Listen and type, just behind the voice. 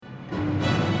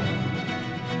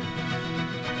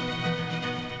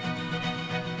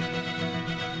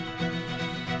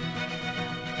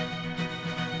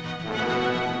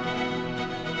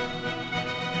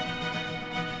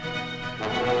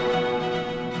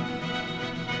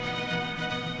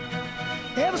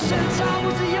Ever since I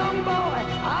was a young boy,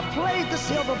 I played the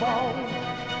silver ball.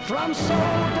 From Seoul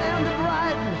down to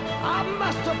Brighton, I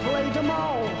must have played them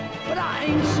all. But I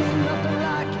ain't seen nothing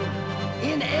like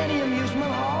it in any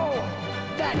amusement hall.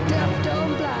 That deaf,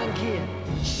 dumb, blind kid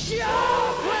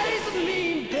sure plays a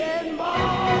mean dead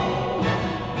ball.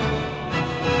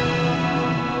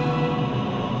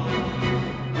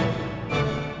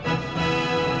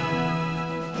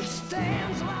 He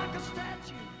stands like a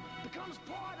statue, becomes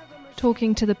part of the machine.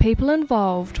 Talking to the people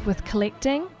involved with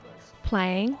collecting,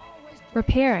 playing,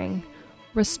 repairing,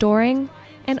 restoring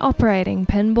and operating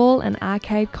pinball and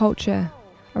arcade culture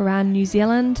around New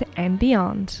Zealand and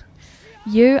beyond.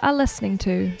 You are listening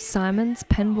to Simon's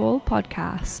Pinball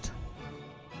Podcast.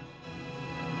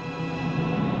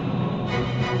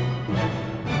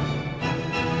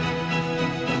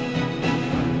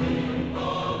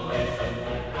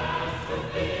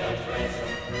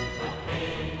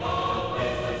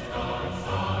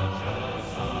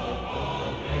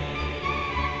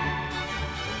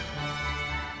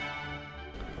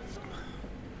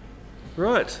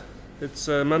 Right, it's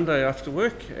Monday after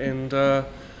work, and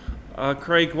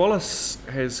Craig Wallace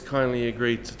has kindly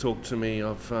agreed to talk to me.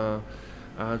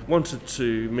 I've wanted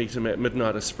to meet him at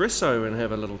Midnight Espresso and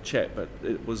have a little chat, but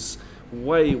it was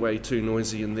way too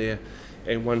noisy in there.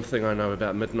 And one thing I know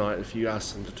about Midnight, if you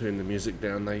ask them to turn the music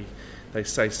down, they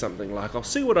say something like, "I'll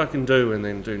see what I can do," and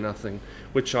then do nothing,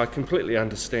 which I completely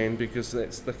understand because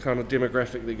that's the kind of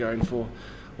demographic they're going for,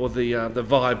 or the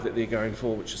vibe that they're going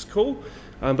for, which is cool.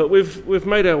 But we've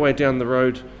made our way down the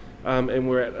road, and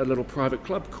we're at a little private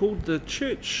club called the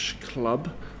Church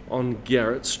Club on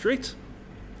Garrett Street.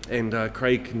 And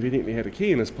Craig conveniently had a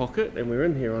key in his pocket, and we're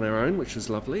in here on our own, which is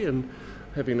lovely, and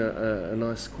having a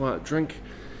nice quiet drink.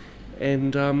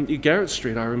 And Garrett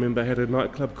Street, I remember, had a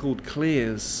nightclub called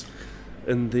Claire's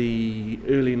in the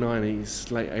early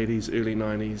 90s, late 80s, early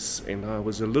 90s, and I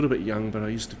was a little bit young, but I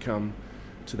used to come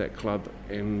to that club,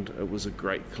 and it was a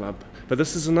great club. But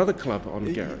this is another club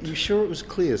on Garrett. You sure it was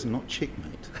Claire's and not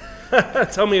Checkmate?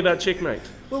 Tell me about Checkmate.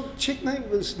 Well, Checkmate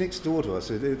was next door to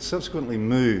us. It subsequently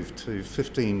moved to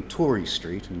 15 Tory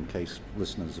Street, in case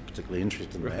listeners are particularly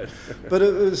interested in that. But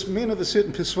it was men of a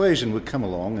certain persuasion would come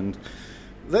along, and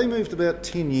they moved about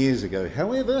 10 years ago.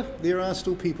 However, there are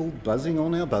still people buzzing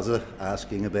on our buzzer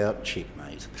asking about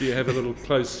Checkmate. Do you have a little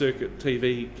closed-circuit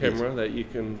TV camera that you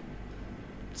can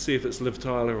see if it's Liv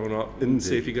Tyler or not, and Indeed.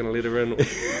 see if you're going to let her in?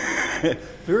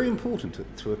 Very important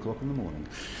at 2 o'clock in the morning.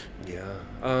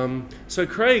 Yeah. So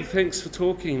Craig, thanks for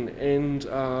talking, and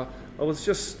I was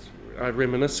just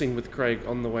reminiscing with Craig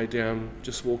on the way down,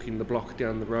 just walking the block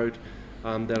down the road,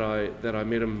 that I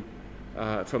met him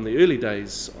from the early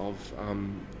days of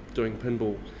doing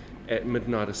pinball at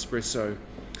Midnight Espresso,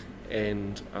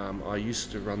 and I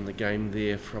used to run the game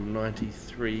there from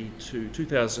 93 to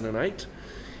 2008.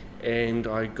 And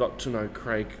I got to know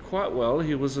Craig quite well.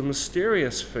 He was a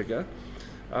mysterious figure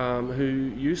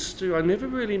who I never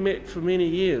really met for many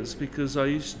years, because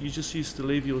you just used to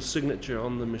leave your signature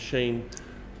on the machine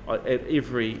at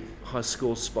every high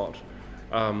score spot.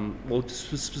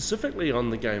 Specifically on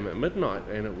the game at Midnight,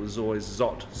 and it was always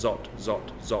Zot, Zot,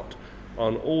 Zot, Zot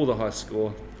on all the high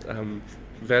score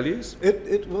values.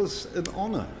 It was an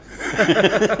honour.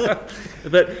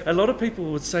 But a lot of people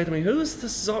would say to me, "Who is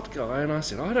this Zot guy?" And I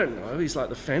said, "I don't know. He's like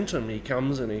the Phantom. He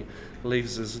comes and he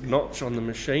leaves his notch on the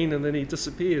machine and then he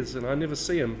disappears and I never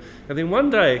see him." And then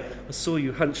one day I saw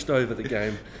you hunched over the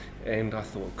game, and I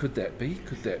thought, could that be?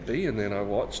 And then I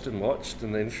watched,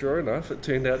 and then sure enough, it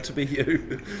turned out to be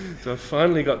you. So I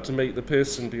finally got to meet the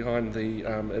person behind the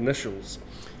initials.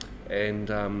 And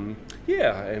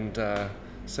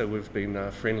so we've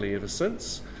been friendly ever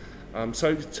since.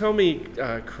 So tell me,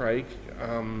 Craig,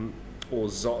 or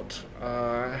Zot,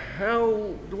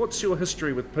 what's your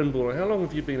history with pinball, and how long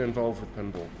have you been involved with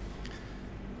pinball?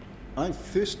 I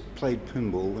first played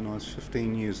pinball when I was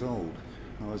 15 years old.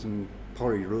 I was in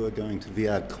Porirua going to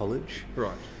Viard College.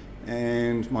 Right.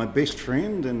 And my best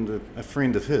friend and a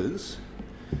friend of his,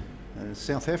 a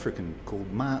South African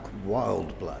called Mark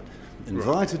Wildblood,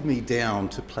 invited me down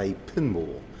to play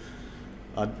pinball.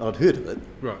 I'd heard of it,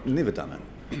 never done it.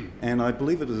 And I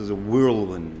believe it was a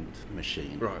whirlwind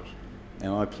machine. Right.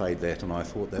 And I played that, and I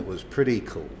thought that was pretty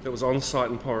cool. That was on site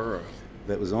in Porirua?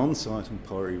 That was on site in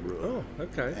Porirua. Oh,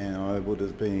 okay. And I would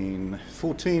have been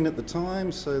 14 at the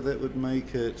time, so that would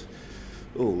make it...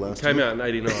 last Came year. out in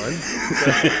 89.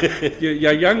 So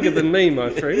you're younger than me, my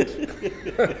friend.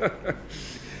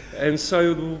 And so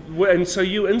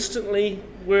you instantly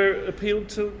were appealed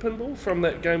to pinball from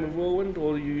that game of Whirlwind,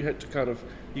 or you had to kind of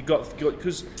You got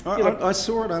because I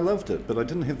saw it, I loved it, but I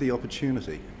didn't have the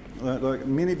opportunity. Like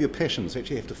many of your passions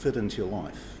actually have to fit into your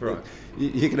life. Right.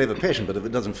 You can have a passion, but if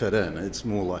it doesn't fit in, it's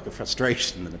more like a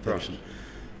frustration than a passion.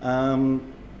 Right.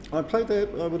 I played that,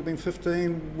 I would have been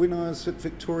 15, when I was at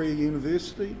Victoria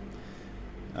University.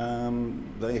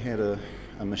 They had a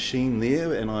machine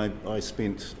there, and I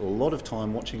spent a lot of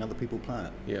time watching other people play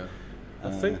it. Yeah.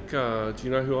 I think, do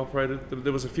you know who operated?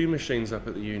 There was a few machines up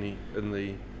at the uni in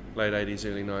the late 80s,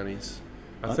 early 90s.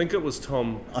 I think it was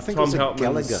Tom. I think Tom it was a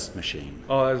Helpman's Gallagher machine.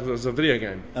 Oh, it was a video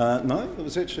game. No, it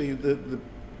was actually the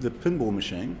pinball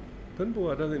machine.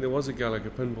 Pinball? I don't think there was a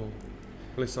Gallagher pinball,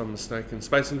 unless I'm mistaken.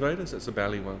 Space Invaders? That's a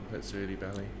Bally one. That's early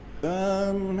Bally.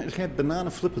 It had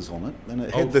banana flippers on it, and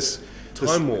it had this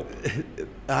Time Warp.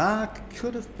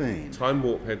 Could have been. Time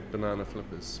Warp had banana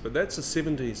flippers, but that's a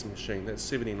 70s machine. That's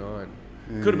 79.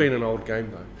 Could have been an old game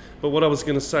though. But what I was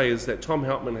going to say is that Tom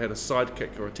Helpman had a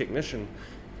sidekick or a technician,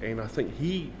 and I think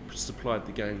he supplied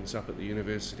the games up at the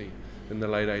university in the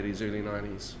late 80s, early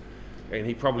 90s, and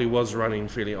he probably was running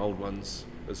fairly old ones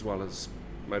as well as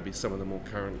maybe some of the more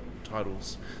current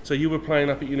titles. So you were playing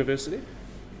up at university?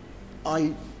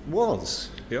 I was.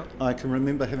 Yeah. I can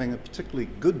remember having a particularly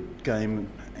good game,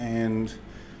 and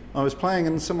I was playing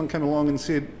and someone came along and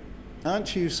said,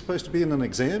 "Aren't you supposed to be in an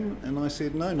exam?" And I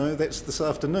said, no, that's this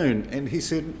afternoon. And he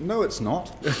said, "No, it's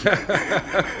not."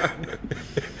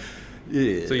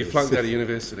 Yeah. So you flunked out of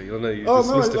university? I know you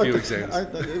missed a few exams.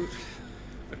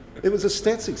 It was a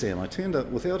stats exam. I turned up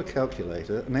without a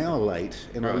calculator, an hour late,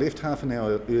 and I left half an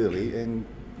hour early and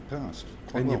passed.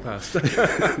 You passed.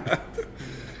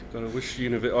 God, I wish I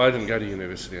didn't go to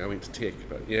university. I went to tech,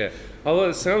 but yeah. Although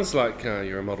it sounds like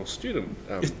you're a model student,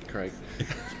 Craig.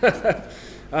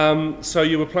 So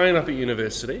you were playing up at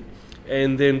university,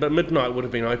 but Midnight would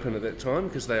have been open at that time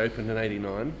because they opened in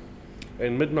 '89,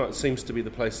 and Midnight seems to be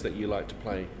the place that you like to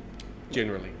play,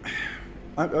 generally.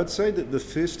 I'd say that the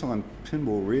first time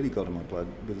pinball really got in my blood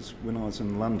was when I was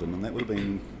in London, and that would have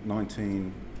been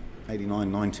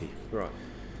 1989-90. Right.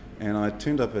 And I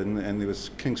turned up and there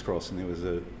was King's Cross, and there was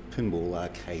a pinball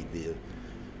arcade there.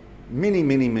 Many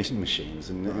machines,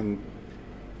 and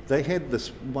they had this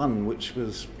one which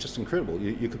was just incredible.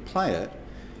 You could play it,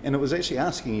 and it was actually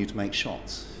asking you to make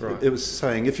shots. Right. It was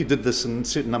saying, if you did this a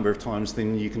certain number of times,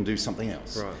 then you can do something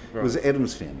else. Right. It was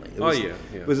Addams Family.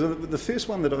 It was the first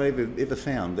one that I ever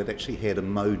found that actually had a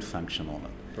mode function on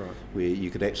it, where you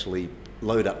could actually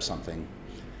load up something,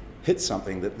 hit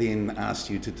something that then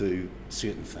asked you to do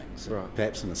certain things,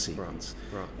 perhaps in a sequence.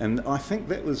 Right. And I think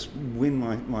that was when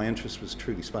my interest was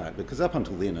truly sparked, because up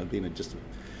until then I'd been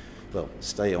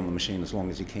stay on the machine as long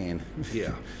as you can.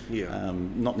 Yeah.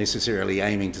 Not necessarily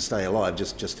aiming to stay alive,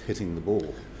 just hitting the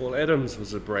ball. Well, Addams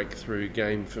was a breakthrough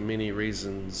game for many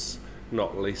reasons,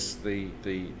 not least the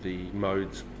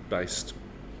mode-based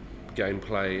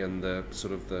gameplay and the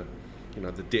sort of the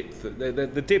depth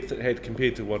the depth it had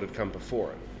compared to what had come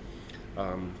before it.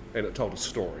 And it told a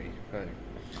story, hey?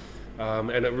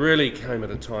 And it really came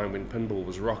at a time when pinball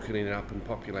was rocketing up in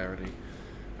popularity,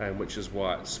 and which is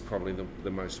why it's probably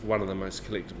one of the most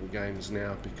collectible games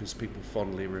now, because people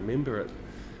fondly remember it.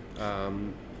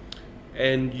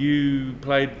 And you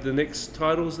played the next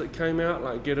titles that came out,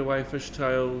 like Getaway,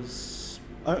 Fishtails.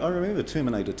 I remember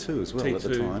Terminator 2 as well T2, at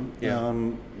the time.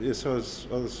 Yeah. So I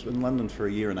was in London for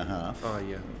a year and a half. Oh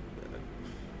yeah.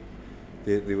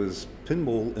 There was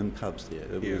pinball in pubs there.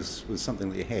 It was something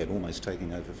that you had, almost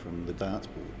taking over from the darts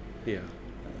board. Yeah.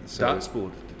 Darts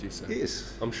board, did you say?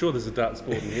 Yes. I'm sure there's a darts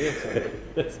board in here.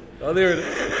 Oh, there it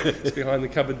is. It's behind the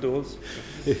cupboard doors.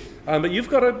 But you've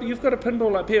got a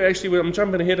pinball up here. Actually, I'm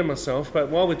jumping ahead of myself, but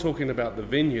while we're talking about the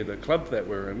venue, the club that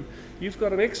we're in, you've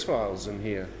got an X-Files in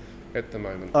here at the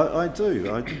moment. I do.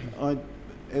 I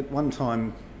at one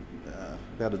time,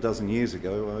 about a dozen years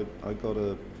ago, I got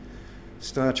a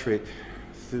Star Trek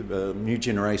New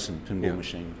Generation pinball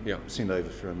machine sent over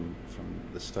from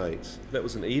the States. That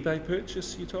was an eBay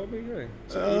purchase, you told me, eh?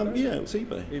 Yeah, it was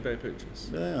eBay. eBay purchase.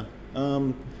 Yeah.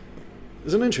 It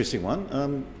was an interesting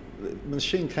one. The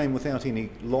machine came without any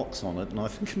locks on it, and I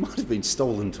think it might have been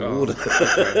stolen to order.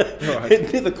 Okay. Right.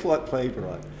 It never quite played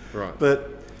right. Right.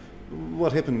 But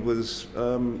what happened was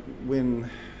when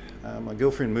my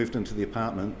girlfriend moved into the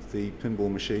apartment, the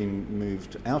pinball machine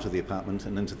moved out of the apartment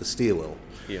and into the stairwell.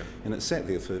 Yeah. And it sat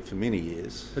there for many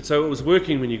years. And so it was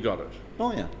working when you got it?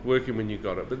 Oh, yeah. Working when you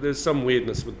got it. But there's some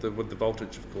weirdness with the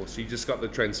voltage, of course. You just got the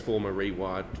transformer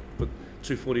rewired with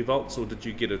 240 volts, or did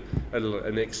you get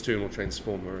an external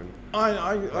transformer? And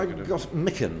I got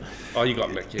Mick. Oh, you got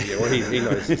Mick, yeah. Well, he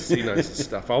knows his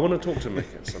stuff. I want to talk to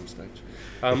Mick at some stage.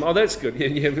 Oh, that's good.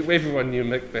 Yeah, everyone knew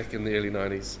Mick back in the early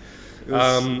 90s.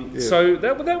 So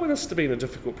that must have been a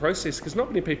difficult process because not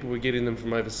many people were getting them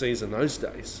from overseas in those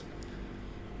days.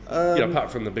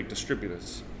 Apart from the big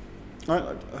distributors.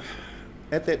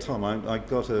 At that time, I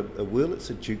got a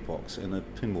Wurlitzer jukebox and a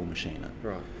pinball machine.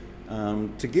 Right.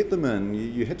 To get them in,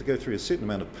 you had to go through a certain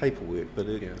amount of paperwork, but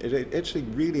it actually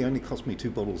really only cost me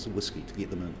 2 bottles of whiskey to get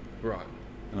them in. Right.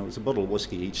 And it was a bottle of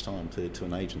whiskey each time to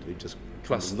an agent who just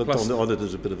looked plus on it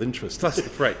as a bit of interest. Plus the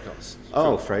freight costs.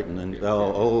 Oh, freight and Yeah,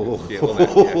 all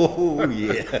that,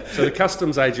 yeah. So the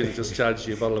customs agent just charged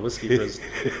you a bottle of whiskey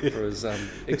for his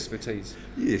expertise.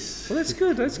 Yes. Well, that's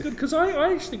good. That's good because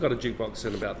I actually got a jukebox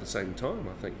in about the same time.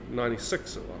 I think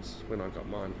 96 it was when I got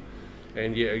mine,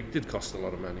 and yeah, it did cost a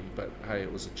lot of money. But hey,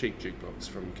 it was a cheap jukebox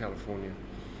from California.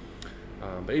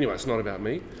 But anyway, it's not about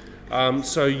me.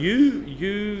 So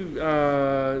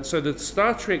so the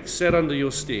Star Trek sat under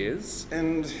your stairs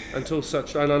And I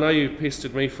know you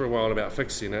pestered me for a while about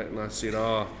fixing it, and I said,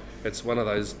 it's one of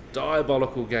those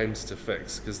diabolical games to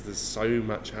fix because there's so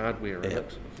much hardware in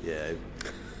it. Yeah.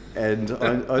 And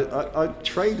I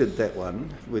traded that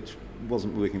one, which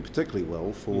wasn't working particularly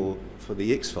well, for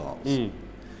the X-Files.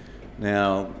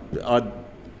 Now, I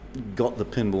got the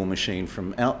pinball machine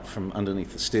from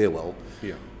underneath the stairwell.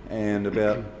 Yeah. And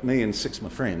about me and 6 of my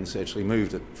friends actually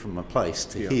moved it from my place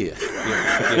to here.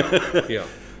 Yeah.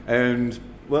 And,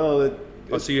 well...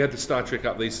 So you had the Star Trek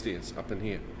up these stairs, up in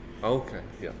here. Oh, okay,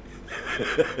 yeah.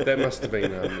 That must have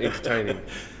been entertaining.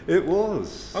 It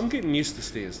was. I'm getting used to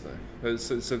stairs, though.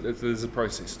 There's a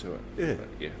process to it. Yeah. But,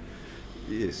 yeah.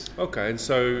 Yes. Okay, and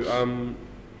so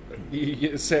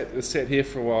you sat here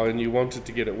for a while and you wanted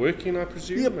to get it working, I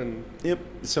presume? Yep.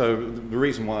 So the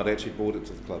reason why I'd actually brought it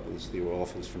to the club was there were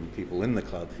offers from people in the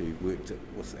club who worked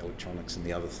with electronics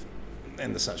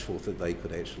and the such forth that they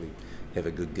could actually have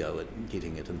a good go at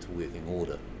getting it into working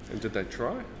order. And did they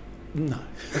try? No.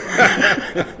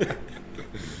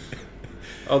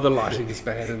 Oh, the lighting is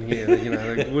bad in here.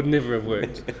 It would never have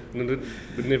worked. It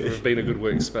would never have been a good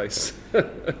workspace.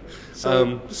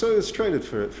 So it was traded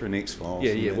for an X-Files.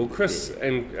 Yeah. Well, Chris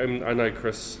and I know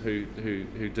Chris who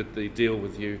did the deal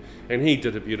with you, and he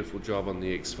did a beautiful job on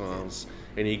the X-Files,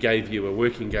 and he gave you a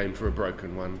working game for a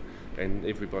broken one, and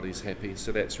everybody's happy.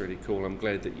 So that's really cool. I'm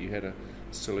glad that you had a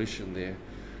solution there.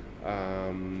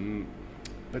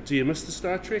 But do you miss the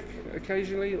Star Trek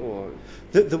occasionally, or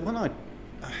The one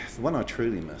I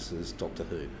truly miss is Doctor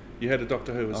Who. you had a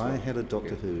Doctor Who as well? I had a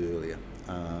Doctor Who earlier,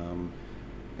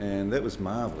 and that was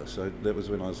marvellous. So that was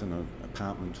when I was in an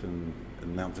apartment in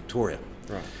Mount Victoria.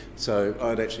 Right. So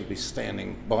I'd actually be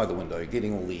standing by the window,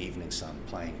 getting all the evening sun,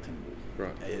 playing pinball.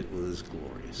 Right. It was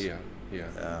glorious. Yeah.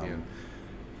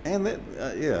 And that,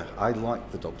 I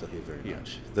liked the Doctor Who very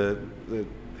much.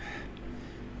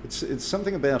 It's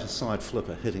something about a side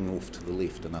flipper hitting off to the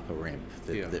left and up a ramp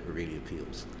that really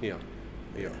appeals. Yeah.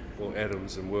 Well,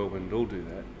 Adams and Whirlwind all do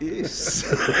that. Yes.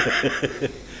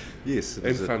 Yes.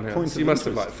 And Funhouse. You must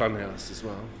have liked Funhouse as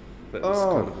well. That was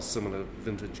kind of a similar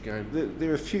vintage game.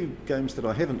 There are a few games that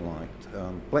I haven't liked.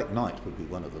 Black Knight would be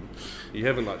one of them. You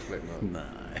haven't liked Black Knight? No.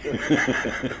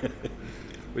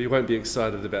 Well, you won't be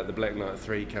excited about the Black Knight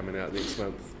 3 coming out next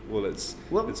month. Well, it's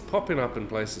popping up in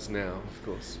places now, of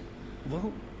course.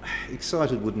 Well,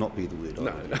 excited would not be the word I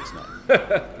would use, no.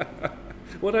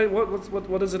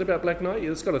 What is it about Black Knight?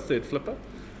 It's got a third flipper.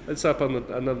 It's up on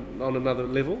another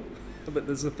level, but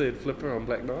there's a third flipper on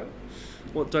Black Knight.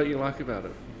 What don't you like about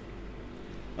it?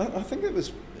 I think it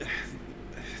was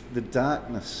the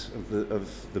darkness of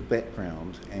the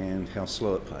background and how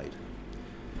slow it played.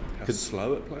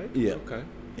 Slow it played? Yeah. Okay.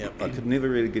 Yeah. I could never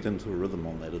really get into a rhythm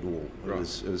on that at all. Right.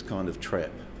 It was kind of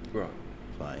trap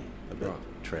play, a bit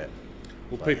trap.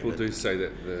 Well, people do say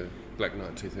that the Black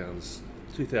Knight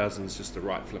 2000 is just the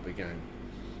right flipper game.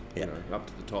 Yeah. Up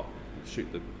to the top, shoot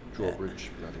the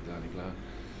drawbridge, blah.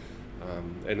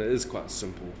 And it is quite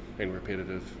simple and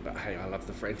repetitive, but hey, I love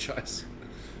the franchise.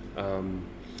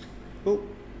 Well,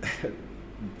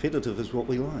 repetitive is what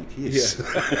we like, yes.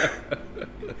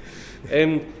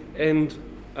 Yeah. and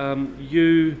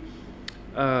you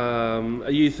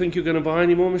think you're going to buy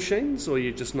any more machines, or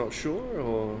you're just not sure,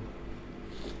 or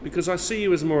because I see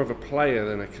you as more of a player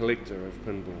than a collector of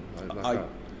pinball.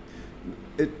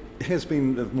 It has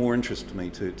been of more interest to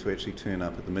me to actually turn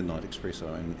up at the Midnight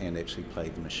Espresso and actually play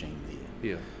the machine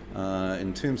there. Yeah.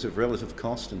 In terms of relative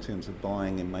cost, in terms of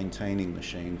buying and maintaining the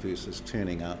machine versus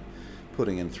turning up,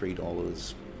 putting in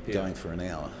 $3, going for an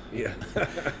hour. Yeah.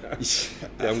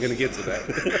 I'm going to get to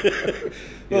that.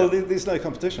 Well, there's no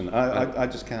competition. I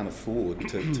just can't afford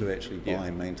to actually buy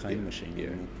and maintain the machine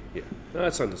anymore. Yeah. No,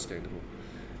 that's understandable.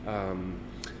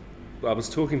 I was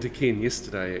talking to Ken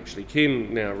yesterday, actually.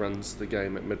 Ken now runs the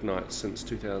game at midnight since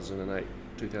 2008,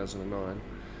 2009.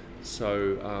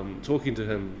 So talking to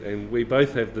him, and we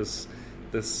both have this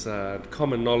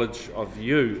common knowledge of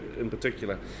you in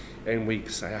particular, and we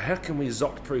say, how can we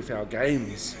Zot-proof our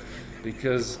games?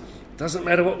 Because it doesn't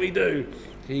matter what we do.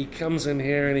 He comes in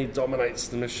here and he dominates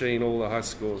the machine, all the high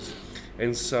scores.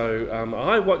 And so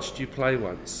I watched you play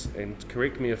once, and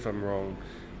correct me if I'm wrong,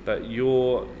 but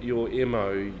your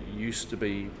MO used to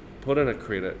be put in a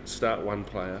credit, start one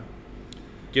player,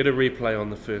 get a replay on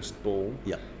the first ball,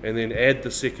 and then add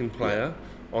the second player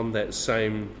on that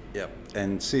same...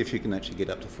 and see if you can actually get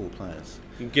up to 4 players.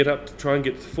 You can try and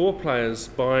get to 4 players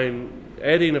by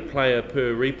adding a player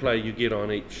per replay you get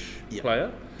on each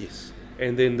player. Yes.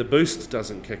 And then the boost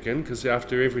doesn't kick in, because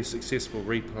after every successful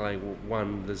replay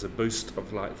one, there's a boost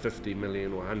of like 50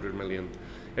 million or 100 million.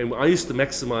 And I used to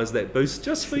maximise that boost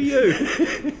just for you.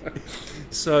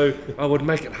 So I would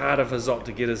make it harder for Zot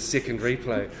to get his second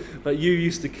replay. But you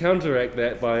used to counteract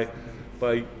that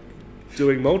by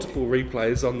doing multiple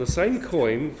replays on the same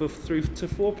coin for 3 to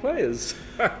 4 players.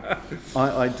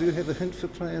 I do have a hint for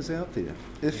players out there.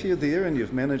 If you're there and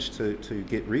you've managed to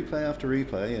get replay after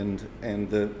replay, and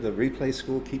the replay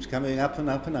score keeps coming up and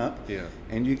up and up,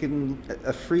 and you get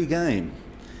a free game,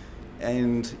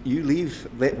 and you leave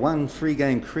that one free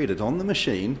game credit on the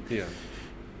machine,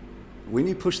 when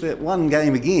you push that one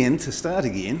game again to start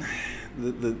again,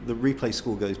 the replay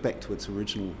score goes back to its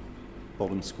original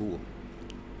bottom score.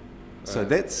 So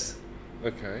that's...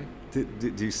 Okay.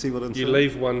 Do you see what I'm saying? You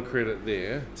leave one credit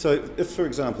there. So if, for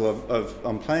example,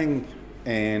 I'm playing,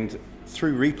 and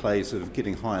through replays of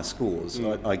getting higher scores,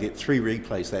 I get 3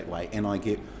 replays that way, and I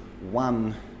get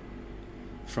 1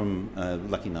 from a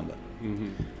lucky number.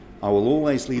 Mm-hmm. I will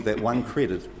always leave that 1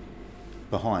 credit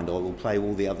behind. I will play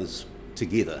all the others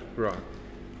together. Right.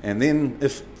 And then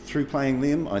if through playing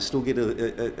them, I still get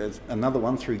another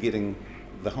one through getting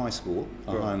the high score,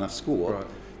 a high enough score,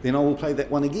 then I will play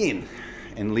that one again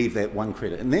and leave that 1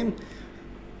 credit. And then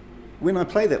when I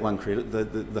play that 1 credit,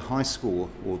 the high score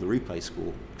or the replay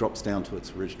score drops down to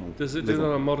its original level. Does it do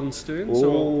that on modern Sterns?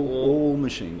 All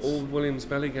machines. All Williams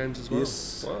Valley games as well?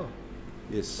 Yes. Wow.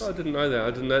 Yes. Oh, I didn't know that. I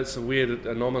didn't know. It's a weird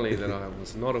anomaly that I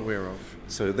was not aware of.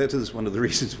 So that is one of the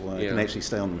reasons why I can actually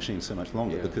stay on the machine so much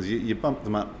longer, because you bump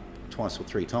them up 2 or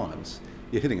 3 times,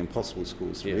 you're hitting impossible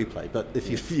scores to replay. But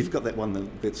if you've got that one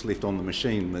that's left on the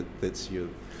machine that's your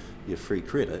free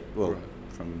credit,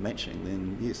 from matching,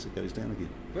 then yes, it goes down again.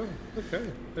 Oh,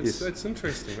 okay. That's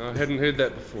interesting. I hadn't heard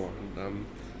that before.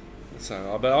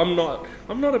 But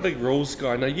I'm not a big rules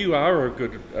guy. Now you are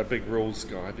a big rules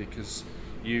guy, because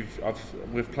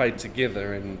we've played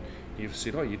together, and you've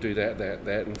said, you do that,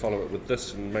 and follow it with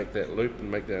this, and make that loop,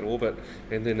 and make that orbit,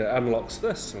 and then it unlocks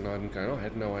this, and I'm going, I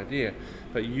had no idea.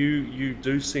 But you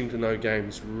do seem to know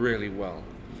games really well.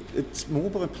 It's more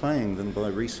by playing than by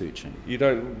researching. You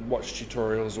don't watch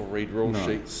tutorials or read rule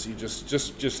sheets. You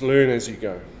just learn as you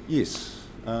go. Yes.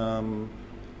 One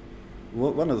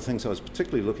of the things I was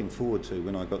particularly looking forward to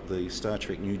when I got the Star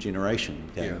Trek New Generation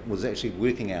game was actually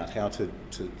working out how to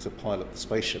pilot the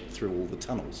spaceship through all the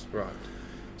tunnels. Right.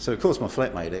 So, of course, my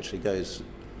flatmate actually goes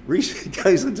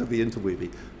into the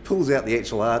interwebby, pulls out the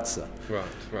actual answer. Right.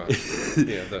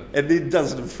 And then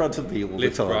does it in front of me all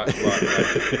the time.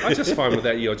 Right. I just find with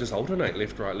that, I just alternate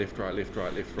left, right,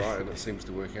 and it seems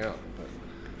to work out. But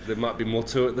there might be more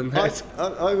to it than that.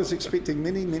 I was expecting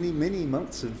many, many, many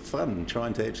months of fun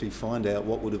trying to actually find out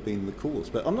what would have been the cause.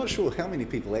 But I'm not sure how many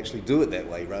people actually do it that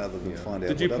way rather than find out.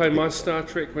 Did you play My Star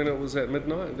Trek when it was at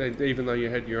midnight, even though you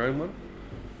had your own one?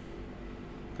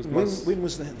 When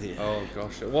was that there? Oh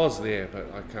gosh, it was there, but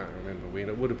I can't remember when.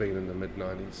 It would have been in the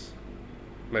mid-90s.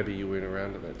 Maybe you weren't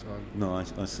around at that time. No,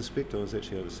 I suspect I was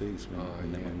actually overseas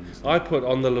when that one was there. I put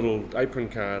on the little apron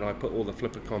card, I put all the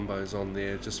flipper combos on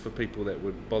there just for people that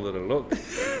would bother to look.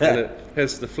 And it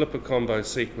has the flipper combo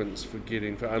sequence for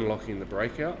unlocking the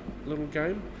Breakout little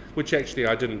game, which actually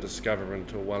I didn't discover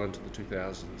until well into the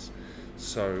 2000s.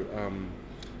 So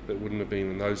it wouldn't have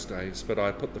been in those days. But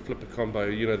I put the flipper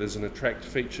combo, there's an attract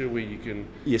feature where you can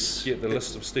get the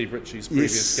list of Steve Ritchie's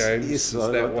previous games. Yes,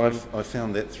 I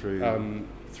found that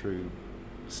through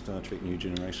Star Trek New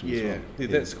Generation as well. Yeah,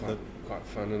 that's quite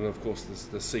fun. And of course there's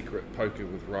the secret poker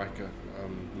with Riker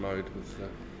mode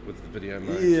with the video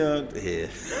mode. Yeah.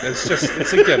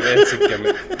 It's a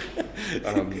gimmick.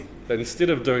 But instead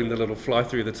of doing the little fly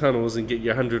through the tunnels and get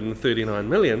your 139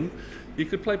 million, you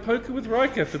could play poker with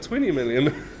Riker for 20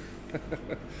 million.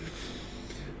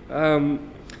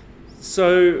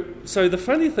 So the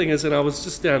funny thing is, and I was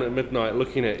just down at midnight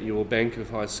looking at your bank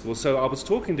of high scores. So I was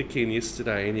talking to Ken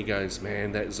yesterday, and he goes,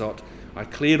 "Man, that Zot, I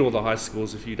cleared all the high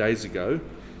scores a few days ago,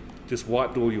 just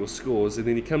wiped all your scores." And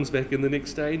then he comes back in the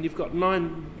next day, and you've got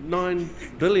 9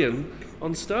 billion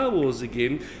on Star Wars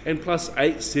again, and plus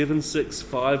 8, 7, 6,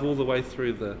 5, all the way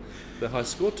through the high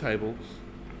score table,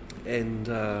 and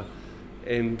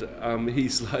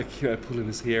he's like, pulling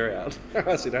his hair out.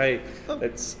 I said, "Hey,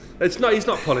 it's not. He's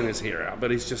not pulling his hair out, but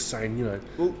he's just saying,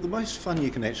 Well, the most fun you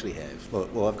can actually have.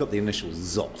 Well, I've got the initial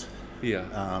Zot, yeah,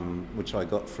 which I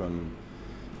got from.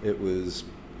 It was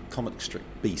Comic Strip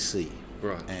BC,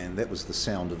 right, and that was the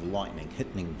sound of lightning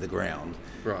hitting the ground,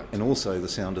 right, and also the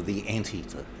sound of the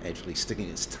anteater actually sticking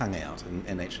its tongue out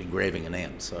and actually grabbing an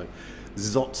ant. So,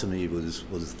 Zot to me was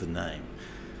the name.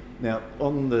 Now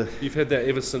you've had that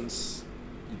ever since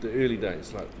the early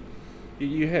days, like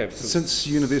you have since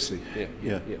university.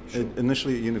 Yeah, sure.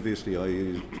 Initially at university, I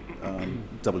used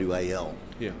WAL.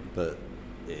 Yeah, but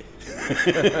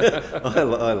I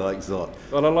like Zot.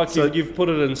 Well, I like you've put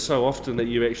it in so often that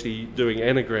you're actually doing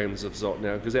anagrams of Zot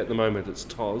now, because at the moment it's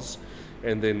Toz,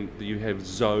 and then you have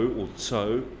Zo or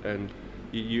Tso, and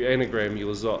you anagram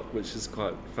your Zot, which is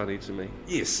quite funny to me.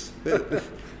 Yes. I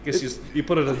guess you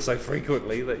put it in so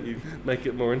frequently that you make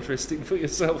it more interesting for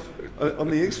yourself. On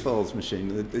the X-Files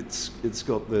machine, it's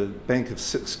got the bank of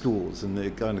 6 scores, and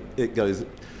it goes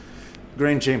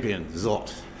Grand Champion,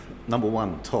 Zot. Number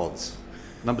 1, Toz.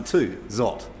 Number 2,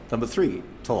 Zot. Number 3,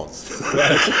 Toz.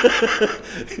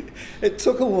 It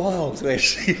took a while to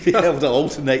actually be able to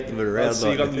alternate them around.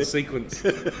 So you got the sequence.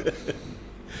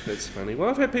 That's funny. Well,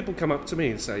 I've had people come up to me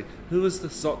and say, "Who is the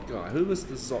Zot guy? Who is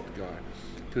the Zot guy?"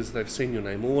 Because they've seen your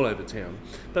name all over town.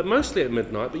 But mostly at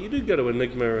midnight. But you do go to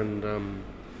Enigma and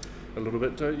a little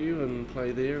bit, don't you, and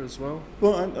play there as well?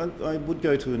 Well, I would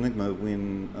go to Enigma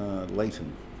when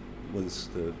Leighton was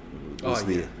there.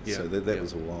 Yeah. So that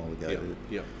was a while ago.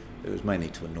 Yeah. It was mainly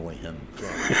to annoy him.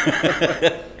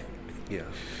 Right. Yeah.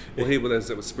 Well, it was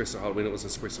Espressoholic when it was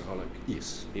Espressoholic.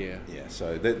 Yes. Yeah. Yeah.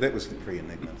 So that was the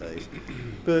pre-Enigma days.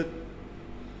 But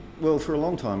for a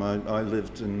long time I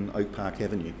lived in Oak Park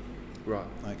Avenue. Right.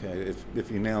 Okay. If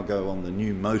you now go on the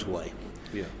new motorway,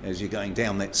 yeah, as you're going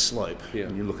down that slope, yeah,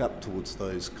 and you look up towards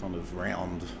those kind of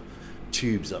round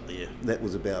tubes up there, that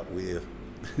was about where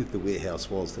the warehouse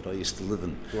was that I used to live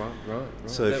in. Right.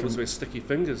 So that was where Sticky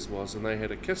Fingers was, and they had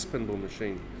a KISS pinball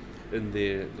machine in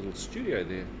their little studio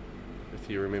there, if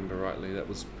you remember rightly.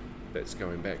 That's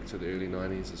going back to the early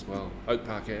 90s as well. Oak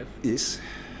Park Ave. Yes.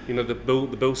 You know the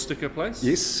Bill Sticker place?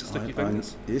 Yes. Sticky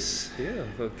Fingers? Yes. Yeah,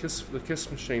 the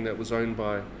KISS machine that was owned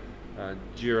by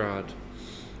Gerard.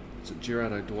 Is it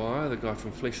Gerard O'Dwyer, the guy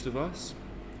from Flesh Device,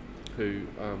 who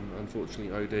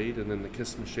unfortunately OD'd, and then the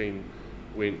KISS machine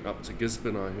went up to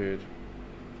Gisborne, I heard.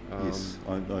 Yes,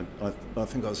 I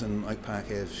think I was in Oak Park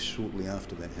Ave shortly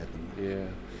after that happened. Yeah,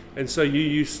 and so you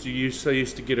used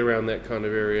to get around that kind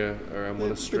of area around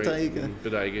Willis Street.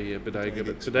 Bodega. Bodega,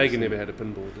 but Bodega never had a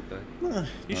pinball, did they? No.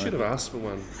 You should have asked for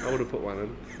one. I would have put one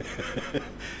in.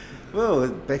 Well,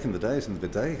 back in the days in the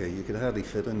Bodega, you could hardly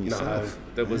fit in yourself.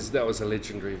 No, that was a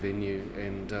legendary venue,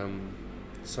 and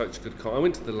such good. I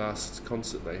went to the last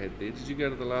concert they had there. Did you go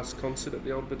to the last concert at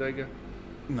the old Bodega?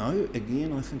 No,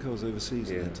 again, I think I was overseas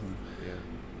at that time.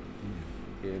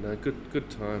 Yeah, no, good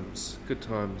times.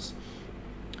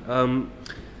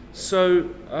 So,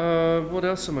 what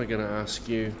else am I going to ask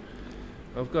you?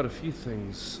 I've got a few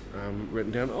things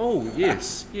written down. Oh,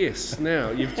 yes.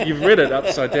 Now, you've read it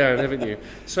upside down, haven't you?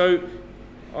 So,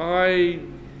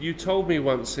 you told me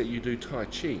once that you do Tai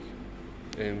Chi.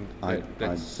 And I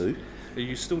do.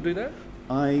 You still do that?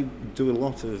 I do a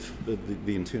lot of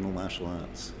the internal martial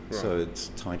arts. Right. So it's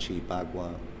Tai Chi,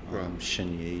 Bagua, right,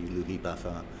 Shinyi, Lugi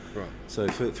Bafa. Right. So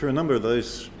for a number of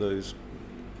those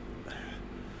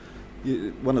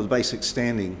one of the basic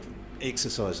standing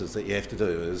exercises that you have to do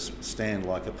is stand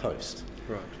like a post.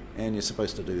 Right. And you're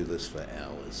supposed to do this for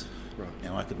hours. Right.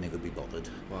 Now, I could never be bothered.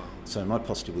 Wow. So my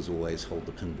posture was always hold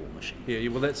the pinball machine. Yeah,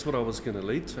 well, that's what I was going to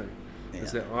lead to. Yeah.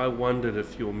 Is that I wondered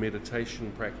if your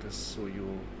meditation practice or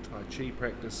your Tai Chi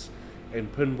practice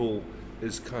and pinball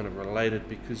is kind of related,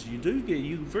 because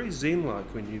you're very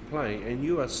zen-like when you play, and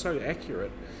you are so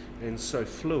accurate and so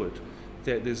fluid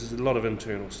that there's a lot of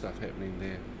internal stuff happening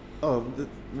there. Oh,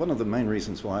 one of the main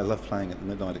reasons why I love playing at the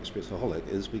Midnight Expressaholic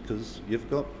is because you've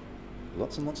got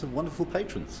lots and lots of wonderful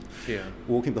patrons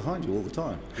walking behind you all the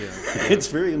time. Yeah. It's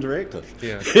very interactive.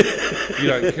 Yeah. You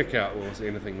don't kick out or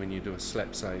anything when you do a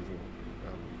slap save?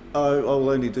 I'll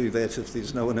only do that if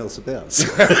there's no one else about.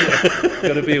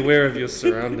 Got to be aware of your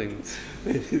surroundings.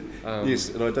 Yes,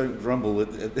 and I don't grumble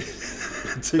at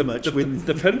too much.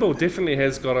 The pinball definitely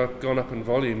has gone up in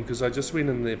volume, because I just went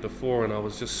in there before and I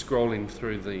was just scrolling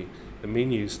through the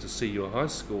menus to see your high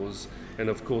scores, and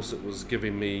of course it was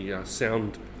giving me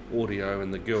sound audio,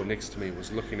 and the girl next to me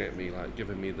was looking at me like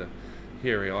giving me the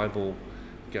hairy eyeball,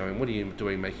 going, "What are you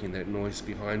doing making that noise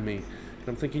behind me?" And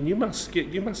I'm thinking, you must get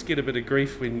a bit of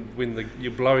grief when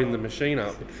you're blowing the machine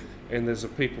up and there's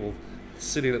people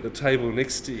sitting at the table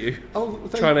next to you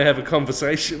trying to have a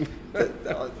conversation.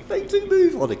 They do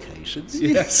move on occasions.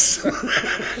 Yes.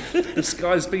 This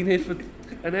guy's been here for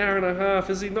an hour and a half.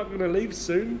 Is he not going to leave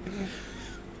soon?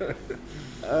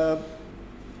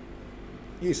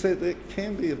 Yes, that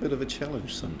can be a bit of a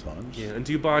challenge sometimes. Yeah, and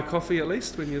do you buy a coffee at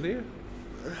least when you're there?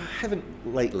 I haven't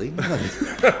lately, no.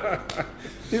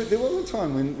 There was a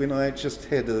time when I just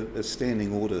had a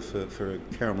standing order for a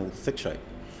caramel thick shake.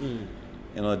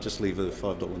 And I'd just leave a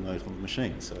 $5 note on the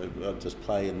machine. So I'd just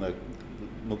play and the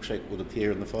milkshake would appear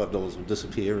and the $5 would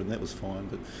disappear, and that was fine.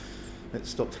 But that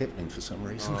stopped happening for some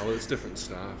reason. Oh, well, it's different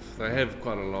staff. They have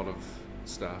quite a lot of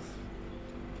staff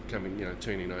coming,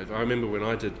 turning over. I remember when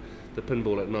I did the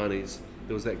pinball at 90s,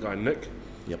 there was that guy Nick.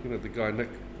 Yep. The guy Nick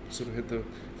sort of had the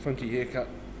funky haircut,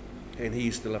 and he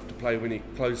used to love to play when he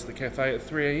closed the cafe at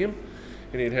 3 a.m.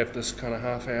 and he'd have this kind of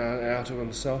half hour to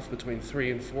himself between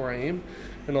 3 and 4 a.m.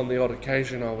 And on the odd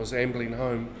occasion I was ambling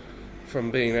home from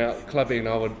being out clubbing,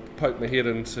 I would poke my head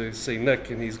in to see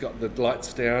Nick, and he's got the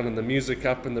lights down and the music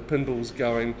up and the pinball's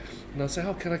going, and I'd say,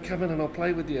 "Oh, can I come in and I'll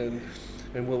play with you?"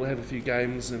 And we'll have a few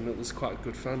games, and it was quite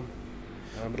good fun.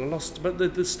 But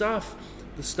the staff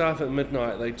at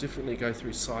midnight, they definitely go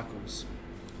through cycles,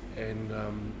 and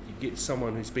you get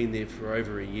someone who's been there for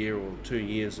over a year or 2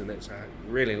 years, and that's a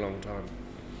really long time.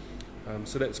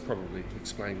 So that's probably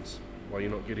explains why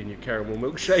you're not getting your caramel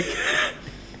milkshake.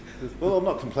 Well, I'm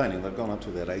not complaining. They've gone up to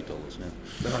about $8 now.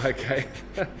 Okay.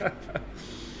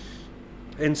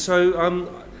 And so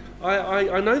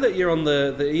I know that you're on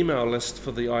the email list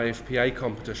for the IFPA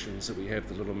competitions that we have,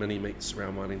 the little mini meets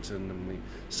around Wellington, and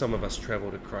some of us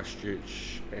travel to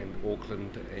Christchurch and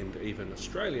Auckland and even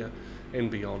Australia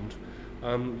and beyond.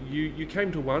 You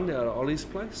came to one out at Ollie's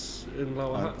place in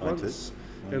Lower Hutt once,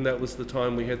 and that was the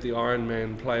time we had the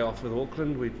Ironman playoff with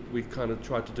Auckland. We kind of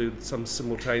tried to do some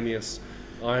simultaneous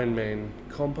Ironman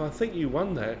comp. I think you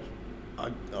won that.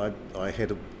 I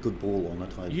had a good ball on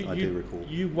it, I do recall.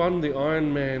 You won the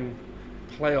Ironman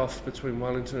playoff between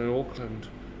Wellington and Auckland,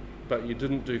 but you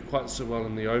didn't do quite so well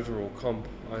in the overall comp,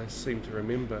 I seem to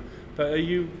remember. But are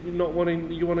you not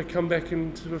wanting, you want to come back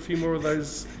into a few more of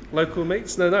those local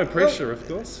meets? No pressure, of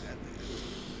course.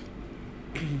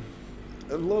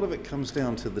 A lot of it comes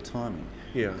down to the timing.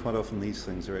 Yeah. Quite often these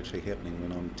things are actually happening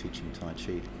when I'm teaching Tai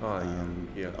Chi.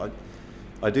 Yeah.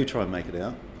 I do try and make it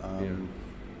out.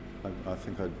 I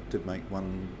think I did make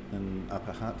one in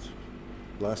Upper Hutt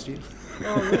last year.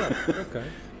 Oh, right. Okay.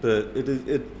 But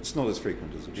it's not as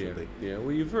frequent as it should be. Yeah.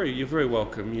 Well, you're very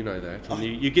welcome. You know that, and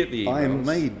you get the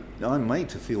emails. I'm made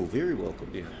to feel very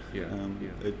welcome. Yeah.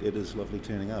 It is lovely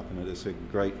turning up, and it is a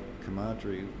great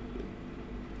camaraderie.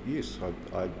 Yes,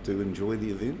 I do enjoy the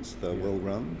events. They're well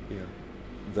run. Yeah.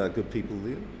 They're good people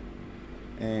there,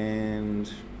 and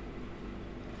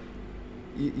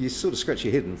you sort of scratch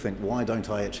your head and think, why don't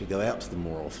I actually go out to them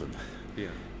more often? Yeah.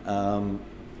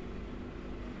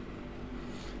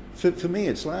 For me,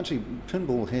 it's largely,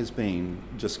 pinball has been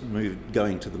just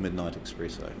going to the Midnight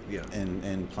Espresso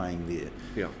and playing there.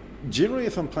 Yeah. Generally,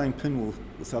 if I'm playing pinball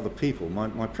with other people,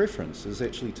 my preference is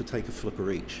actually to take a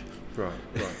flipper each. Right.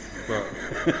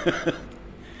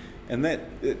 And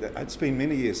it's been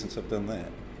many years since I've done that.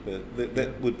 But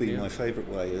that would be my favourite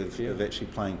way of actually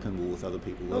playing pinball with other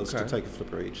people, was to take a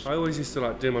flipper each. I always used to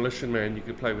like Demolition Man. You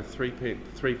could play with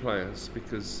three players,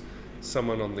 because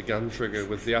someone on the gun trigger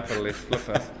with the upper left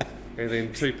flipper, and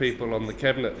then 2 people on the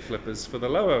cabinet flippers for the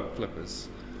lower flippers.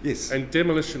 Yes. And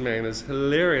Demolition Man is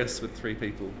hilarious with 3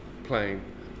 people playing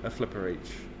a flipper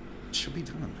each. It should be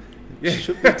done. Yeah. It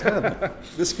should be done.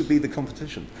 This could be the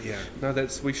competition. Yeah. No,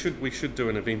 we should do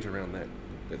an event around that.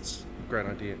 That's a great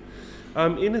idea.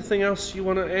 Anything else you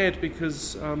want to add?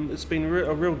 Because it's been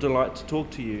a real delight to talk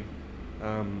to you,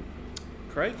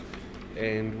 Craig.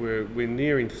 And we're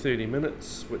nearing 30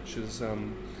 minutes, which is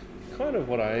kind of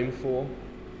what I aim for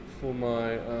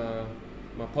my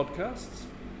my podcasts.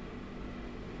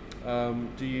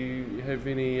 Do you have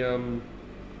any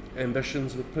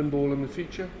ambitions with pinball in the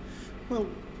future? Well,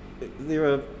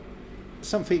 there are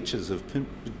some features of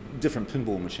different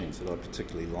pinball machines that I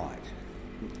particularly like.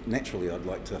 Naturally, I'd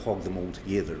like to hog them all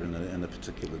together in a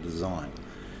particular design.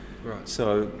 Right.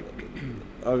 So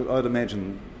I'd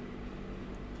imagine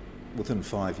within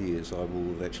 5 years, I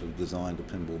will have actually designed a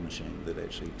pinball machine that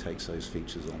actually takes those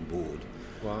features on board.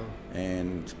 Wow.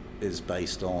 And is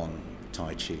based on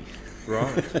Tai Chi.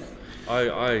 Right.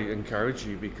 I encourage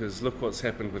you, because look what's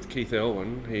happened with Keith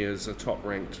Elwin. He is a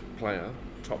top-ranked player,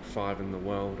 top 5 in the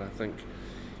world, I think.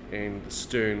 And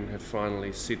Stern have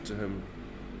finally said to him,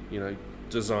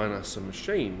 design us a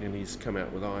machine. And he's come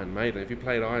out with Iron Maiden. Have you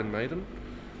played Iron Maiden?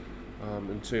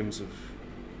 In terms of,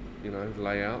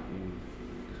 layout. And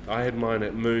I had mine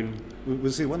at Moon.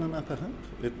 Was there one in Upper Hunt?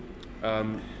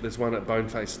 There's one at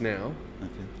Boneface now.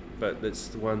 Okay. But that's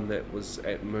the one that was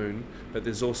at Moon. But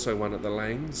there's also one at the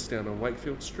Lanes down on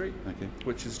Wakefield Street, Okay.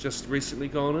 which has just recently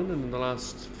gone in the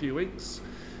last few weeks.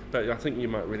 But I think you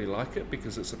might really like it,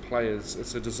 because it's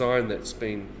a design that's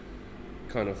been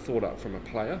kind of thought up from a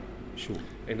player. Sure.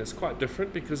 And it's quite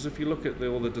different, because if you look at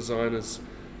all the designers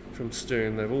from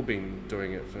Stern, they've all been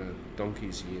doing it for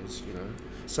donkey's years,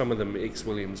 Some of them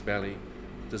ex-Williams Bally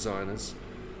designers.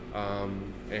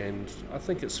 And I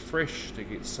think it's fresh to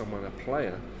get someone, a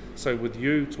player. So with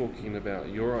you talking about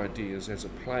your ideas as a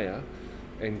player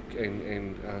and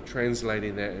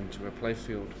translating that into a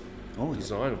playfield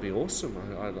design would be awesome.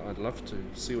 I'd love to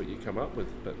see what you come up with,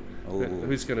 but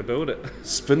who's going to build it?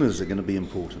 Spinners are going to be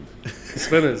important.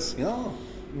 Spinners. Oh,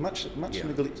 much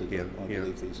neglected, I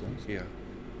believe, these days. Yeah.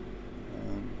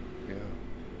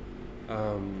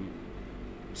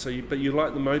 So you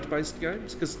like the mode-based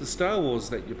games? Because the Star Wars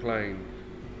that you're playing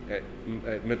at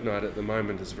midnight at the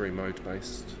moment is very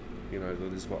mode-based.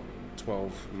 There's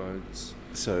 12 modes.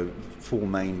 So 4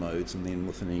 main modes, and then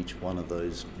within each one of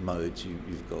those modes,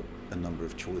 you've got a number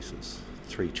of choices.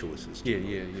 3 choices. Yeah,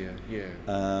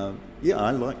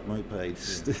 I like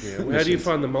mode-based. Yeah. Well, how do you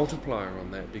find the multiplier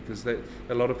on that? Because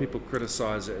a lot of people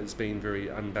criticise it as being very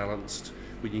unbalanced,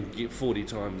 when you can get 40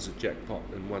 times a jackpot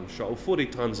in one shot, or 40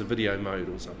 times a video mode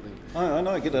or something. I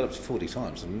know I get it up to 40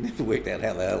 times. I've never worked out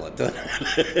how the hell I've done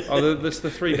it. That's the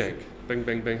 3 bank. Bing,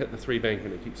 bing, bing, hit the 3 bank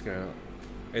and it keeps going up.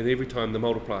 And every time the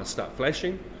multipliers start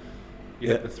flashing, you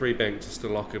hit the 3 bank just to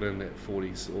lock it in at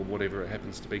 40s or whatever it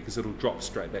happens to be, because it'll drop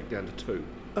straight back down to 2.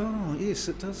 Oh, yes,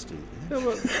 it does do that. Yeah,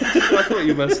 well, I thought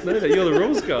you must know that. You're the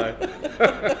rules guy.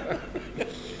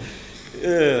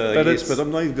 But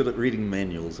I'm no good at reading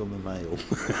manuals. I'm a male.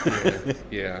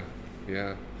 Yeah.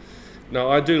 No,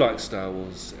 I do like Star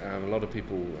Wars. A lot of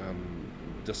people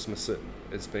dismiss it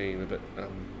as being a bit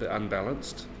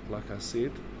unbalanced, like I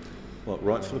said. What,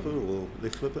 right flipper or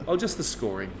left flipper? Oh, just the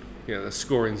scoring. The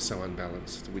scoring's so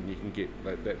unbalanced when you can get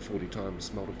that 40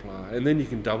 times multiplier, and then you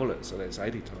can double it, so that's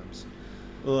 80 times.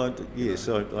 Well,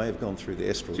 so I have gone through the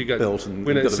Astral belt and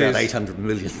when got about 800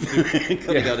 million.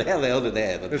 How the hell did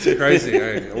that happen? It's crazy,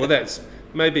 eh? Well,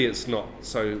 maybe it's not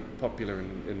so popular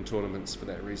in tournaments for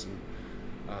that reason.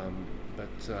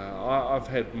 But I've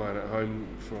had mine at home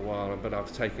for a while, but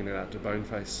I've taken it out to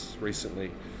Boneface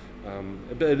recently.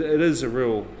 But it is a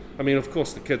real... I mean, of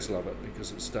course, the kids love it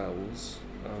because it's Star Wars.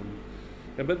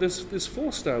 But there's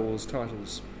 4 Star Wars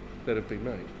titles that have been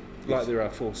made, like there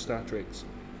are 4 Star Treks.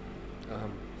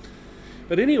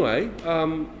 But anyway,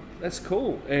 that's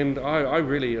cool, and I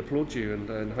really applaud you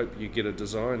and hope you get a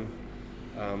design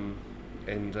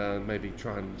and maybe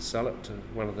try and sell it to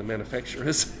one of the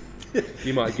manufacturers.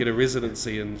 You might get a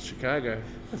residency in Chicago.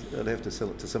 I'd have to sell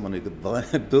it to someone who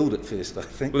could build it first, I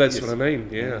think. Well, that's what I mean,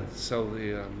 yeah. Sell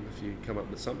the if you come up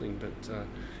with something. But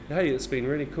hey, it's been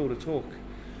really cool to talk.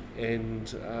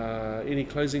 And any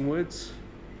closing words?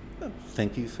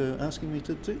 Thank you for asking me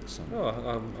to do this.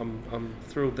 Oh, I'm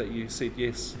thrilled that you said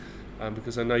yes,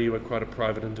 because I know you are quite a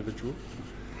private individual,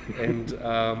 and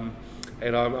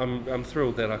I'm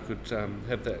thrilled that I could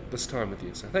have this time with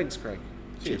you. So thanks, Craig.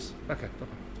 Cheers. Okay,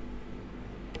 bye-bye.